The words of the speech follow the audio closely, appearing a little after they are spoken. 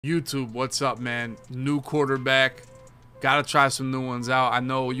YouTube, what's up, man? New quarterback. Gotta try some new ones out. I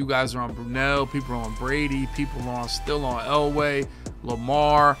know you guys are on Brunel, people are on Brady, people are still on Elway,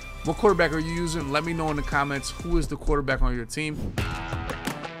 Lamar. What quarterback are you using? Let me know in the comments who is the quarterback on your team.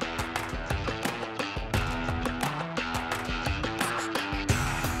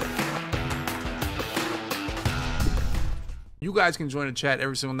 You guys can join the chat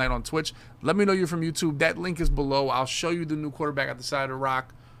every single night on Twitch. Let me know you're from YouTube. That link is below. I'll show you the new quarterback at the side of the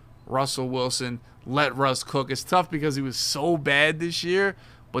rock. Russell Wilson. Let Russ cook. It's tough because he was so bad this year,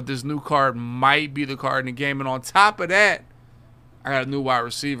 but this new card might be the card in the game. And on top of that, I got a new wide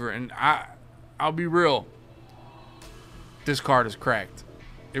receiver, and I'll be real. This card is cracked.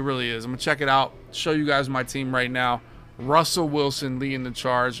 It really is. I'm going to check it out, show you guys my team right now. Russell Wilson leading the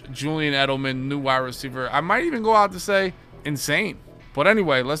charge. Julian Edelman, new wide receiver. I might even go out to say insane. But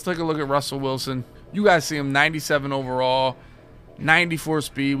anyway, let's take a look at Russell Wilson. You guys see him, 97 overall, 94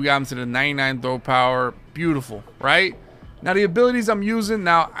 speed. We got him to the 99 throw power. Beautiful, right? Now the abilities I'm using,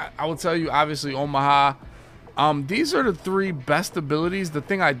 now I will tell you, obviously Omaha. These are the three best abilities. The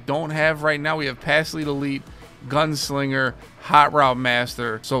thing I don't have right now, we have Pass Lead Elite, Gunslinger, Hot Route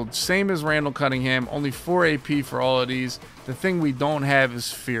Master. So same as Randall Cunningham, only 4 AP for all of these. The thing we don't have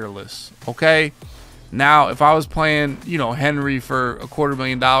is Fearless, okay? Now, if I was playing, you know, Henry for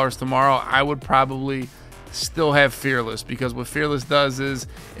 $250,000 tomorrow, I would probably still have Fearless, because what Fearless does is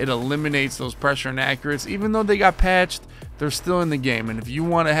it eliminates those pressure and accurates. Even though they got patched, they're still in the game. And if you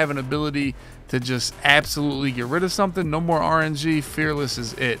want to have an ability to just absolutely get rid of something, no more RNG, Fearless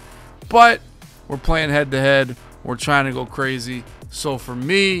is it. But we're playing head-to-head. We're trying to go crazy. So for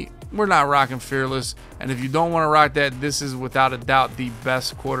me, we're not rocking Fearless. And if you don't want to rock that, this is without a doubt the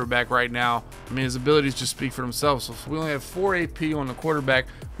best quarterback right now. I mean, his abilities just speak for themselves. So if we only have 4 AP on the quarterback,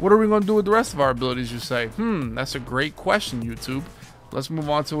 what are we going to do with the rest of our abilities, you say? That's a great question, YouTube. Let's move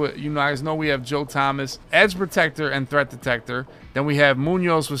on to it. You guys know we have Joe Thomas, Edge Protector and Threat Detector. Then we have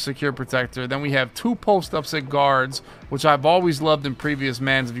Munoz with Secure Protector. Then we have 2 post-ups at guards, which I've always loved in previous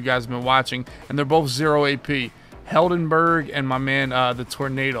mans if you guys have been watching. And they're both 0 AP. Heldenberg and my man, the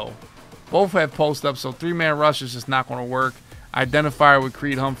Tornado. Both have post-ups, so 3-man rush is just not going to work. Identifier with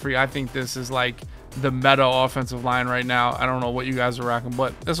Creed Humphrey. I think this is like the meta offensive line right now. I don't know what you guys are rocking,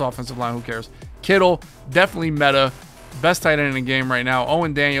 but this offensive line, who cares? Kittle, definitely meta. Best tight end in the game right now.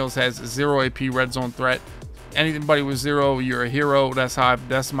 Owen Daniels has 0 AP red zone threat. Anybody with 0, you're a hero.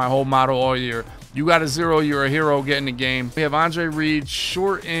 That's my whole motto all year. You got a 0, you're a hero. Get in the game. We have Andre Reed,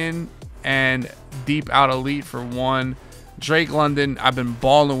 short in and deep out elite for 1. Drake London, I've been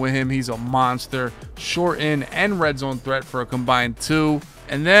balling with him. He's a monster. Short in and red zone threat for a combined 2.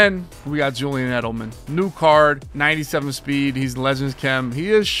 And then we got Julian Edelman. New card, 97 speed. He's Legends Chem. He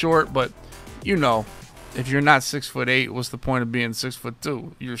is short, but you know, if you're not 6'8", what's the point of being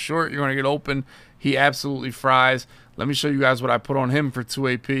 6'2"? You're short, you're going to get open. He absolutely fries. Let me show you guys what I put on him for 2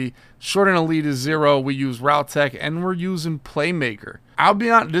 AP. Short and elite is 0. We use Route Tech, and we're using Playmaker. I'll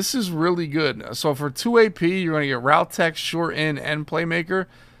be honest, this is really good. So for 2 AP, you're going to get Route Tech, short in, and Playmaker.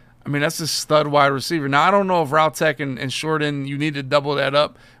 I mean, that's a stud wide receiver. Now, I don't know if Route Tech and short in, you need to double that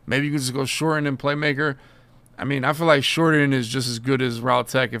up. Maybe you can just go short in and Playmaker. I mean, I feel like short in is just as good as Route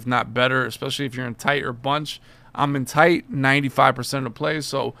Tech, if not better, especially if you're in tight or bunch. I'm in tight 95% of the plays,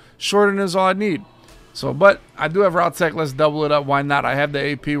 so short in is all I need. So, but I do have Route Tech. Let's double it up. Why not? I have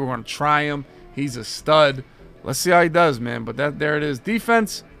the AP. We're going to try him. He's a stud. Let's see how he does, man. But there it is.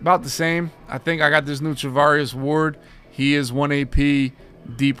 Defense, about the same. I think I got this new Travarius Ward. He is 1 AP,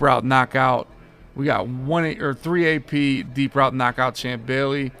 deep route knockout. We got 3 AP, deep route knockout, Champ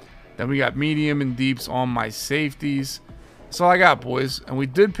Bailey. Then we got medium and deeps on my safeties. That's all I got, boys. And we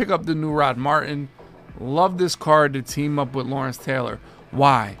did pick up the new Rod Martin. Love this card to team up with Lawrence Taylor.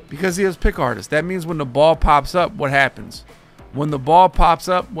 Why? Because he has pick artist. That means when the ball pops up, what happens? When the ball pops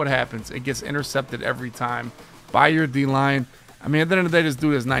up, what happens? It gets intercepted every time by your D-line. I mean, at the end of the day, this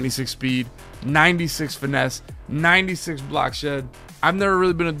dude has 96 speed, 96 finesse, 96 block shed. I've never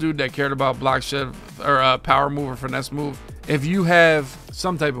really been a dude that cared about block shed or power move or finesse move. If you have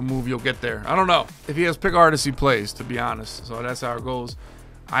some type of move, you'll get there. I don't know. If he has pick artist, he plays, to be honest. So that's how it goes.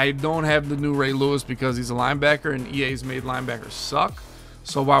 I don't have the new Ray Lewis because he's a linebacker, and EA's made linebackers suck.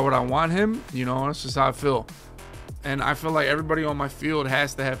 So why would I want him? You know, that's just how I feel. And I feel like everybody on my field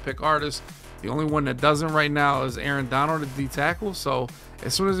has to have pick artists. The only one that doesn't right now is Aaron Donald at D-tackle. So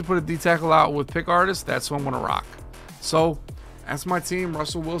as soon as they put a D-tackle out with pick artists, that's who I'm going to rock. So that's my team,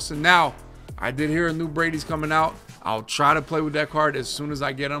 Russell Wilson. Now, I did hear a new Brady's coming out. I'll try to play with that card as soon as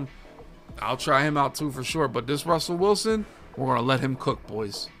I get him. I'll try him out too for sure. But this Russell Wilson, we're going to let him cook,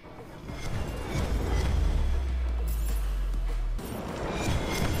 boys.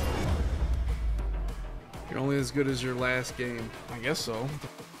 You're only as good as your last game. I guess so.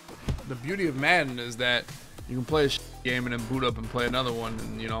 The beauty of Madden is that you can play a game and then boot up and play another one,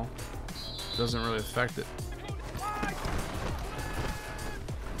 and you know, it doesn't really affect it.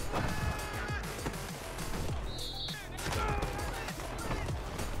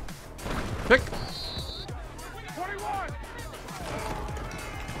 Pick.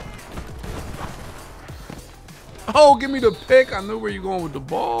 Oh, give me the pick. I knew where you're going with the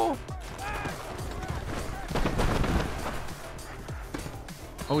ball.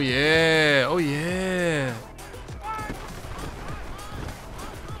 Oh, yeah. Oh, yeah.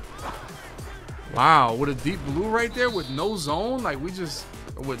 Wow. With a deep blue right there with no zone. Like, we just,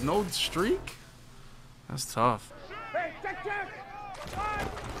 with no streak. That's tough. Hey, check, check.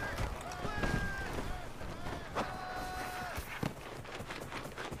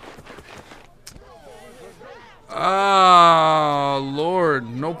 Ah, Lord.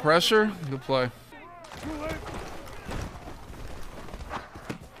 No pressure. Good play.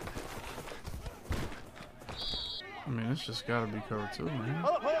 I mean, it's just got to be cover 2, man.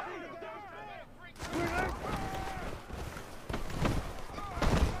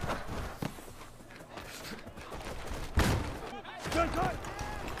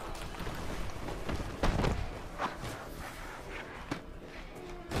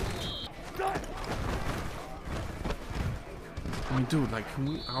 I mean, dude, like,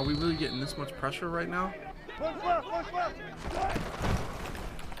 are we really getting this much pressure right now? Push left, push left.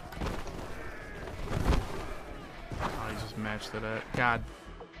 Oh, he just matched it at. God.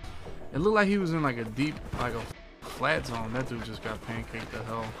 It looked like he was in like a deep, like a flat zone. That dude just got pancaked to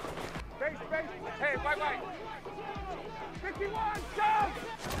hell. Face, face. Hey, white. 51, jump!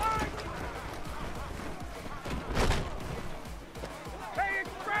 Hey,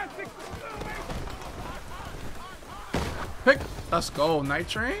 express, Pick. Let's go, Night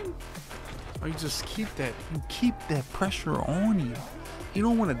Train. Oh, you just keep that. You keep that pressure on you. You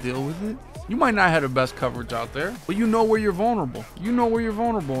don't want to deal with it. You might not have the best coverage out there, but you know where you're vulnerable. You know where you're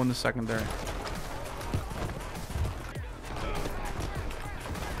vulnerable in the secondary.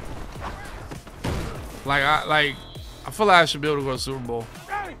 I feel like I should be able to go to the Super Bowl.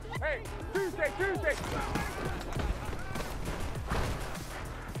 Hey, Tuesday.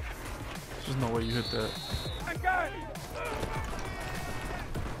 There's no way you hit that. I got it.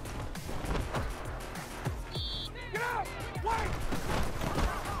 Get out! White!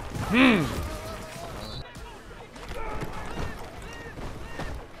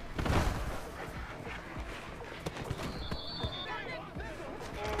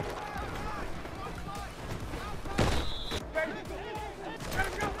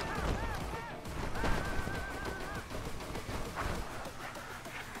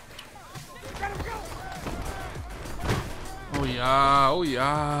 Oh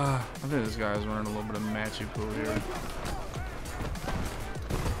yeah. I think this guy's running a little bit of matchy poo here.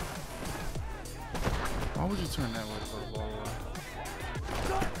 Why would you turn that way for the ball away?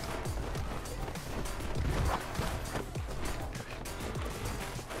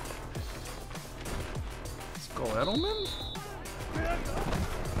 Let's go, Edelman.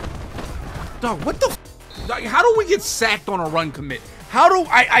 Dog, what the f? Like, how do we get sacked on a run commit? How do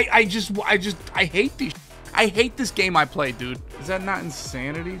I hate these. I hate this game I play, dude. Is that not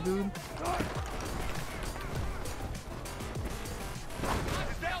insanity, dude?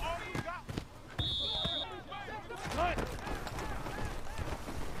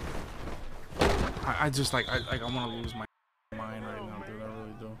 I just I want to lose my mind right now, dude. I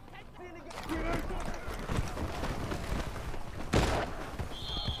really do.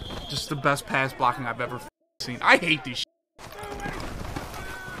 Just the best pass blocking I've ever seen. I hate these.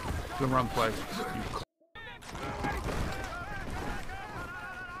 Good run play.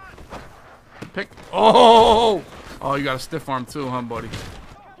 Pick. Oh! Oh, you got a stiff arm too, huh, buddy?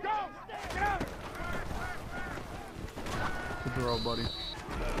 Good throw, buddy.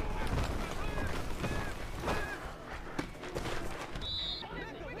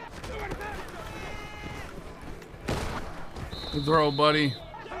 Good throw, buddy.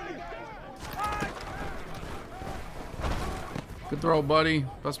 Good throw, buddy.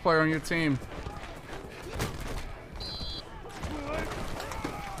 Best player on your team.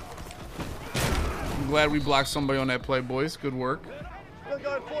 I'm glad we blocked somebody on that play, boys. Good work.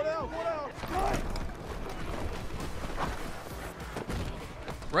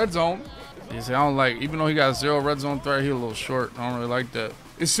 Red zone. You see, I don't like, even though he got 0 red zone threat, he's a little short. I don't really like that.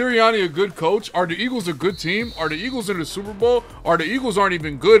 Is Sirianni a good coach? Are the Eagles a good team? Are the Eagles in the Super Bowl? Or the Eagles aren't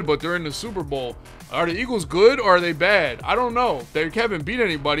even good, but they're in the Super Bowl? Are the Eagles good or are they bad? I don't know. They haven't beat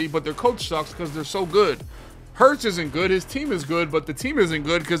anybody, but their coach sucks because they're so good. Hurts isn't good. His team is good, but the team isn't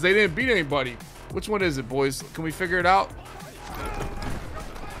good because they didn't beat anybody. Which one is it, boys? Can we figure it out?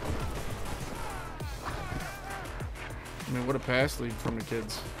 I mean, what a pass lead from the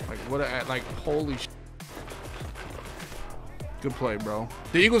kids. Like, what a, like, holy shit. Good play, bro.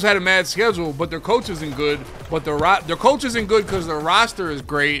 The Eagles had a mad schedule, but their coach isn't good. But their coach isn't good because their roster is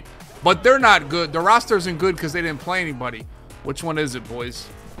great, but they're not good. Their roster isn't good because they didn't play anybody. Which one is it, boys?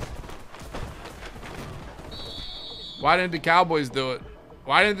 Why didn't the Cowboys do it?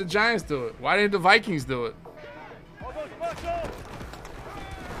 Why didn't the Giants do it? Why didn't the Vikings do it?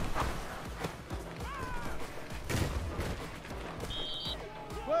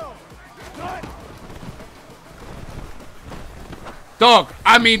 Dog,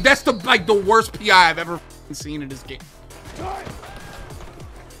 I mean, that's the worst PI I've ever seen in this game.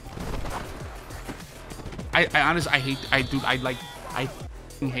 I honestly, I hate it.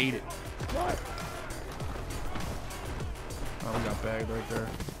 Oh, we got bagged right there.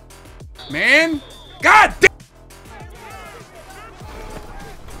 Man, God damn.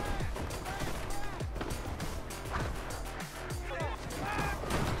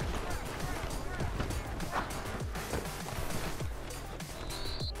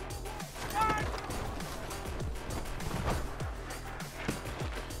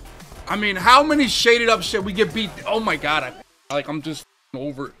 I mean, how many shaded up shit we get beat? Oh my God, I'm just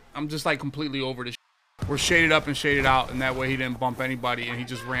over. I'm just like completely over this. We're shaded up and shaded out, and that way he didn't bump anybody, and he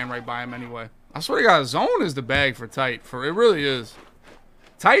just ran right by him anyway. I swear to God, zone is the bag for tight. For it really is.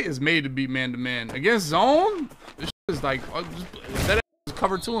 Tight is made to beat man to man. Against zone, this shit is like just, that is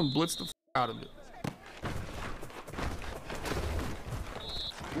cover two and blitz the f out of it.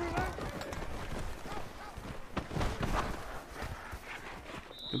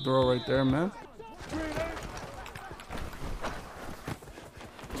 Good throw right there, man.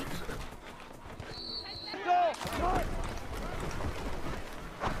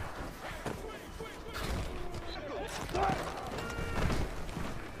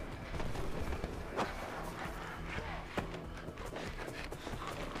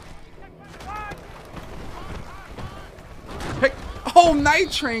 Pick. Oh,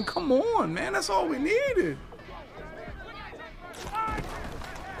 Night Train, come on, man. That's all we needed.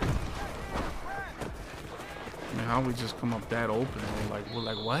 How we just come up that open? We're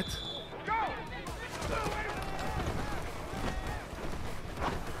like what?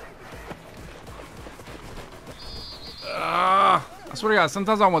 I swear to God,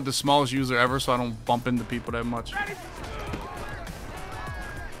 sometimes I want the smallest user ever so I don't bump into people that much.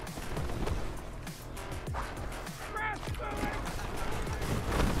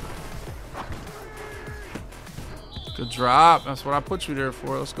 Good drop. That's what I put you there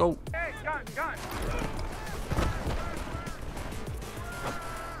for. Let's go. Hey, gun.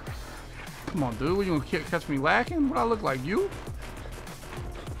 Come on, dude. What, you gonna catch me lacking? What I look like, you?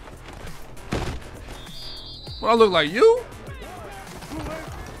 What I look like, you?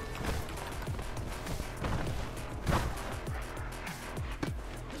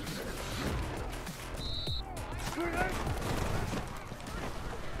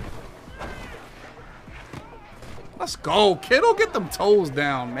 Let's go, kiddo. Get them toes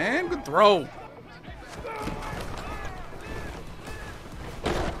down, man. Good throw.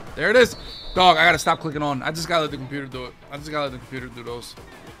 There it is. Dog, I gotta stop clicking on. I just gotta let the computer do it. I just gotta let the computer do those.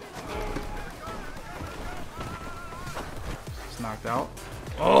 It's knocked out.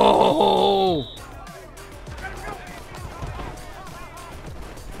 Oh!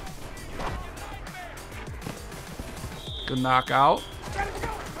 Good knockout.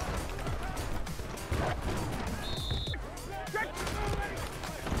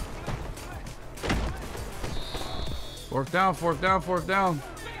 Fourth down, fourth down, fourth down.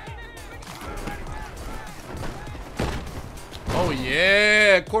 Oh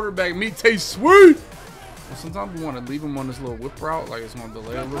yeah, quarterback meat tastes sweet. Well, sometimes we want to leave him on this little whip route, like it's gonna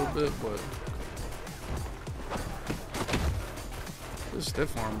delay a little bit, but there's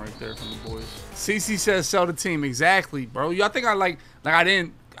stiff arm right there from the boys. CC says sell the team. Exactly, bro. Y'all think I like I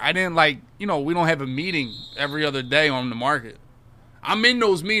didn't like, you know, we don't have a meeting every other day on the market. I'm in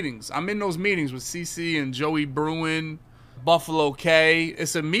those meetings. I'm in those meetings with CC and Joey Bruin, Buffalo K.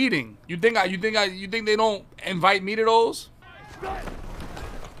 It's a meeting. You think they don't invite me to those?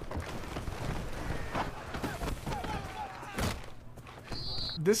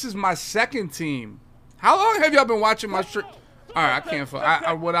 This is my second team. How long have y'all been watching my stream? All right, I can't.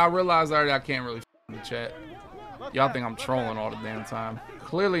 What I realized already, I can't really in the chat. Y'all think I'm trolling all the damn time.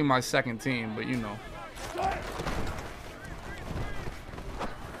 Clearly my second team, but you know.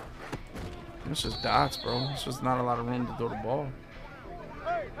 It's just dots, bro. It's just not a lot of room to throw the ball.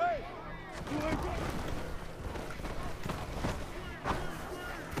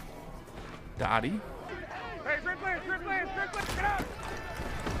 Dottie. Hey, Ridley, get out!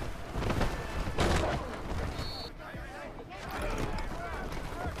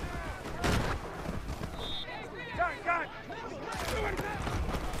 Got it.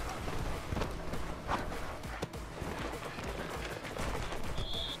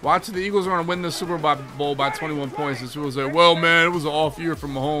 Watch, the Eagles are going to win the Super Bowl by 21 points. This was like, well, man, it was an off year for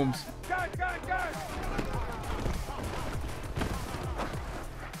Mahomes. Got it.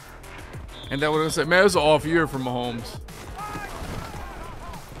 And that would have said, man, it was an off year for Mahomes.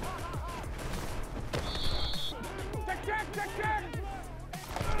 Check.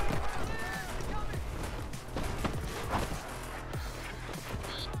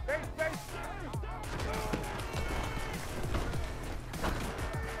 Base.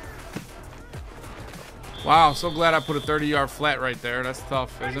 Wow, so glad I put a 30-yard flat right there. That's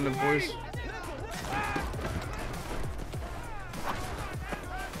tough, isn't it, boys?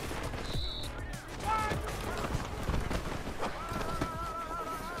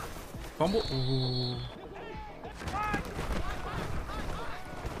 Fumble. Ooh.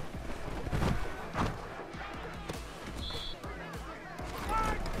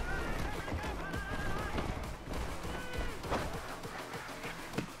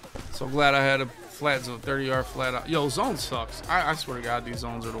 So glad I had a flat zone, 30-yard flat. Yo, zone sucks. I swear to God, these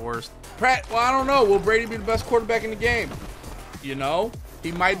zones are the worst. Pratt, well, I don't know. Will Brady be the best quarterback in the game? You know?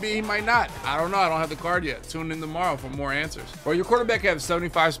 He might be, he might not. I don't know. I don't have the card yet. Tune in tomorrow for more answers. Or your quarterback have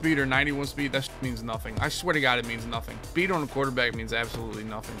 75 speed or 91 speed. That means nothing. I swear to God, it means nothing. Speed on a quarterback means absolutely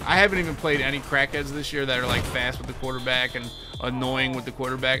nothing. I haven't even played any crackheads this year that are like fast with the quarterback and annoying with the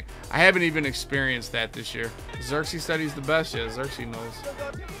quarterback. I haven't even experienced that this year. Xerxes said he's the best. Yeah, Xerxes knows.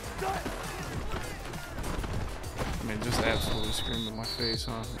 I mean, just absolutely screamed in my face,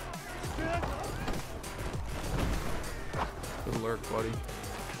 huh? Good lurk, buddy.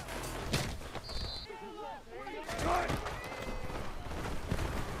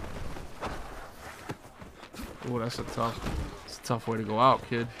 Oh, that's a tough way to go out,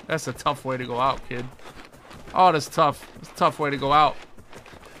 kid. That's a tough way to go out, kid. Oh, that's tough. That's a tough way to go out.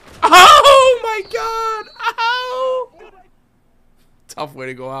 Oh my God! Oh! Tough way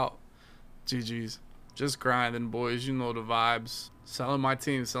to go out. GG's. Just grinding, boys. You know the vibes. Selling my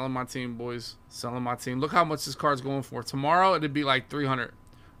team, boys. Selling my team. Look how much this card's going for. Tomorrow, it'd be like 300.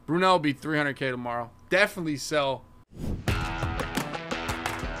 Brunel will be 300K tomorrow. Definitely sell